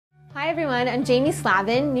Hi everyone, I'm Jaime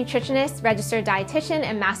Slavin, nutritionist, registered dietitian,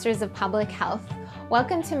 and Masters of Public Health.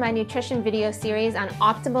 Welcome to my nutrition video series on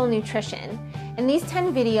optimal nutrition. In these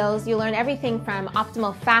 10 videos, you'll learn everything from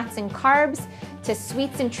optimal fats and carbs to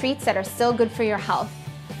sweets and treats that are still good for your health.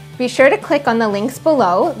 Be sure to click on the links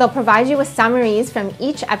below. They'll provide you with summaries from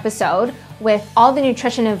each episode with all the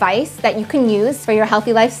nutrition advice that you can use for your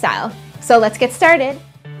healthy lifestyle. So let's get started.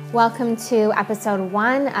 Welcome to episode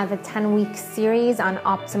 1 of a 10-week series on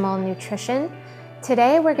optimal nutrition.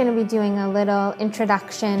 Today we're going to be doing a little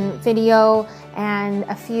introduction video and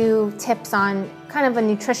a few tips on kind of a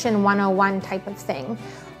nutrition 101 type of thing.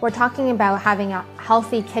 We're talking about having a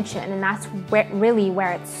healthy kitchen, and that's really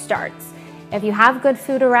where it starts. If you have good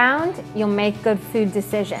food around, you'll make good food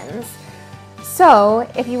decisions. So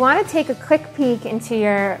if you want to take a quick peek into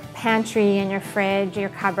your pantry and your fridge, your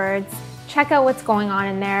cupboards, check out what's going on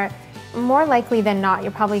in there. More likely than not,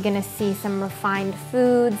 you're probably going to see some refined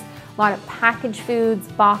foods, a lot of packaged foods,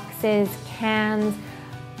 boxes, cans,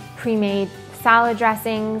 pre-made salad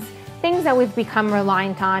dressings, things that we've become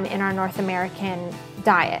reliant on in our North American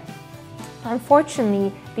diet.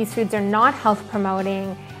 Unfortunately, these foods are not health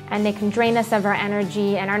promoting and they can drain us of our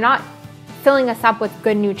energy and are not filling us up with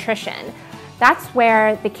good nutrition. That's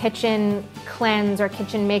where the kitchen cleanse or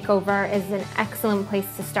kitchen makeover is an excellent place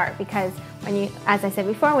to start, because when you, as I said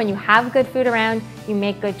before, when you have good food around, you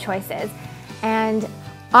make good choices. And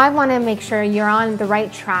I want to make sure you're on the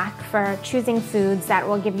right track for choosing foods that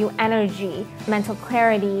will give you energy, mental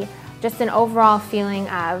clarity, just an overall feeling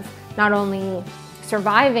of not only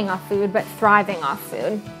surviving off food, but thriving off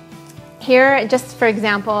food. Here, just for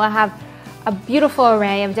example, I have a beautiful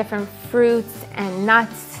array of different fruits and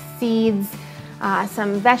nuts, seeds,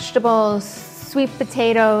 some vegetables, sweet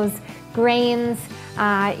potatoes, grains.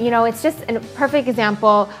 It's just a perfect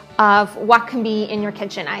example of what can be in your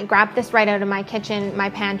kitchen. I grabbed this right out of my kitchen, my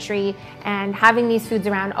pantry, and having these foods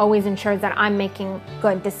around always ensures that I'm making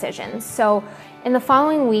good decisions. So in the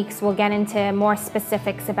following weeks, we'll get into more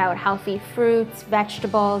specifics about healthy fruits,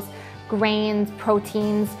 vegetables, grains,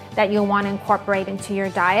 proteins that you'll want to incorporate into your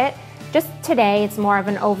diet. Just today, it's more of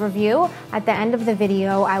an overview. At the end of the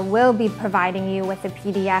video, I will be providing you with a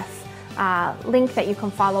PDF link that you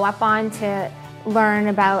can follow up on to learn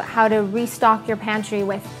about how to restock your pantry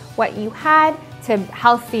with what you had to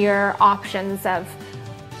healthier options of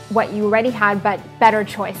what you already had, but better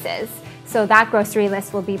choices. So that grocery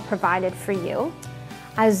list will be provided for you.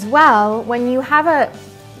 As well, when you have a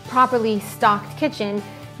properly stocked kitchen,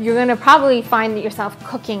 you're going to probably find yourself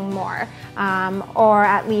cooking more, or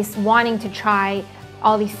at least wanting to try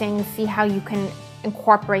all these things, see how you can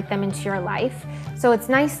incorporate them into your life. So it's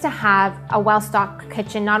nice to have a well-stocked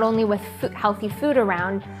kitchen, not only with healthy food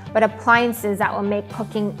around, but appliances that will make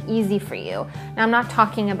cooking easy for you. Now, I'm not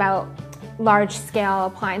talking about large-scale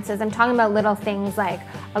appliances. I'm talking about little things like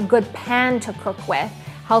a good pan to cook with,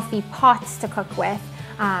 healthy pots to cook with,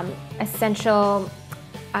 essential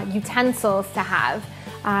utensils to have.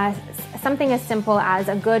 Something as simple as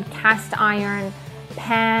a good cast iron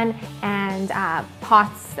pan and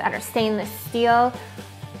pots that are stainless steel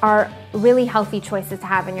are really healthy choices to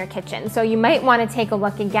have in your kitchen. So you might want to take a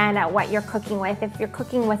look again at what you're cooking with. If you're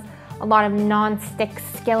cooking with a lot of non-stick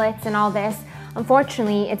skillets and all this,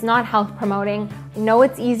 unfortunately, it's not health promoting. I know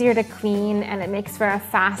it's easier to clean and it makes for a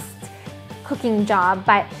fast cooking job,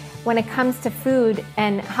 but when it comes to food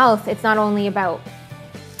and health, it's not only about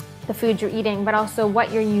the food you're eating, but also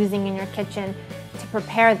what you're using in your kitchen to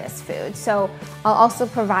prepare this food. So I'll also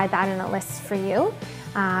provide that in a list for you,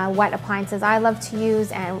 what appliances I love to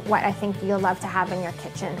use and what I think you'll love to have in your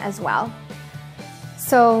kitchen as well.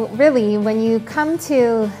 So really, when you come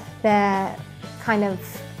to the kind of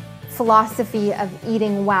philosophy of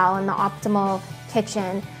eating well in the optimal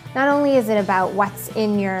kitchen, not only is it about what's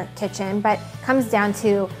in your kitchen, but it comes down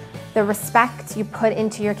to the respect you put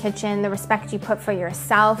into your kitchen, the respect you put for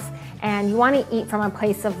yourself, and you want to eat from a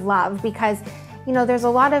place of love, because there's a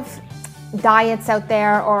lot of diets out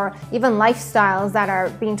there or even lifestyles that are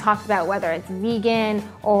being talked about, whether it's vegan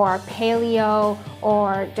or paleo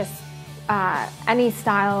or just any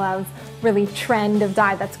style of really trend of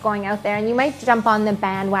diet that's going out there, and you might jump on the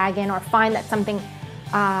bandwagon or find that something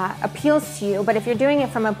appeals to you. But if you're doing it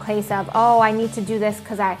from a place of, oh, I need to do this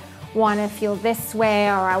because I want to feel this way,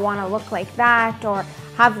 or I want to look like that, or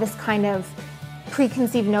have this kind of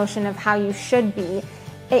preconceived notion of how you should be,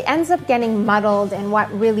 it ends up getting muddled in what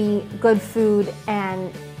really good food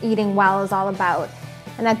and eating well is all about.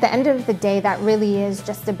 And at the end of the day, that really is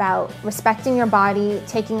just about respecting your body,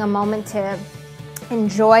 taking a moment to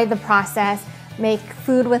enjoy the process, make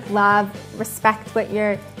food with love, respect what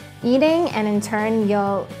you're eating, and in turn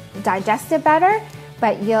you'll digest it better.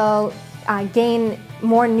 but you'll gain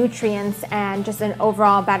more nutrients and just an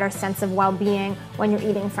overall better sense of well-being when you're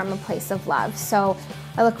eating from a place of love. So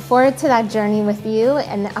I look forward to that journey with you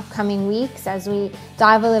in the upcoming weeks as we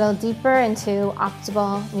dive a little deeper into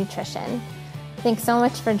optimal nutrition. Thanks so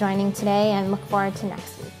much for joining today, and look forward to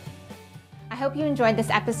next week. I hope you enjoyed this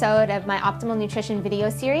episode of my Optimal Nutrition video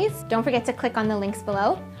series. Don't forget to click on the links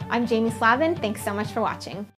below. I'm Jaime Slavin. Thanks so much for watching.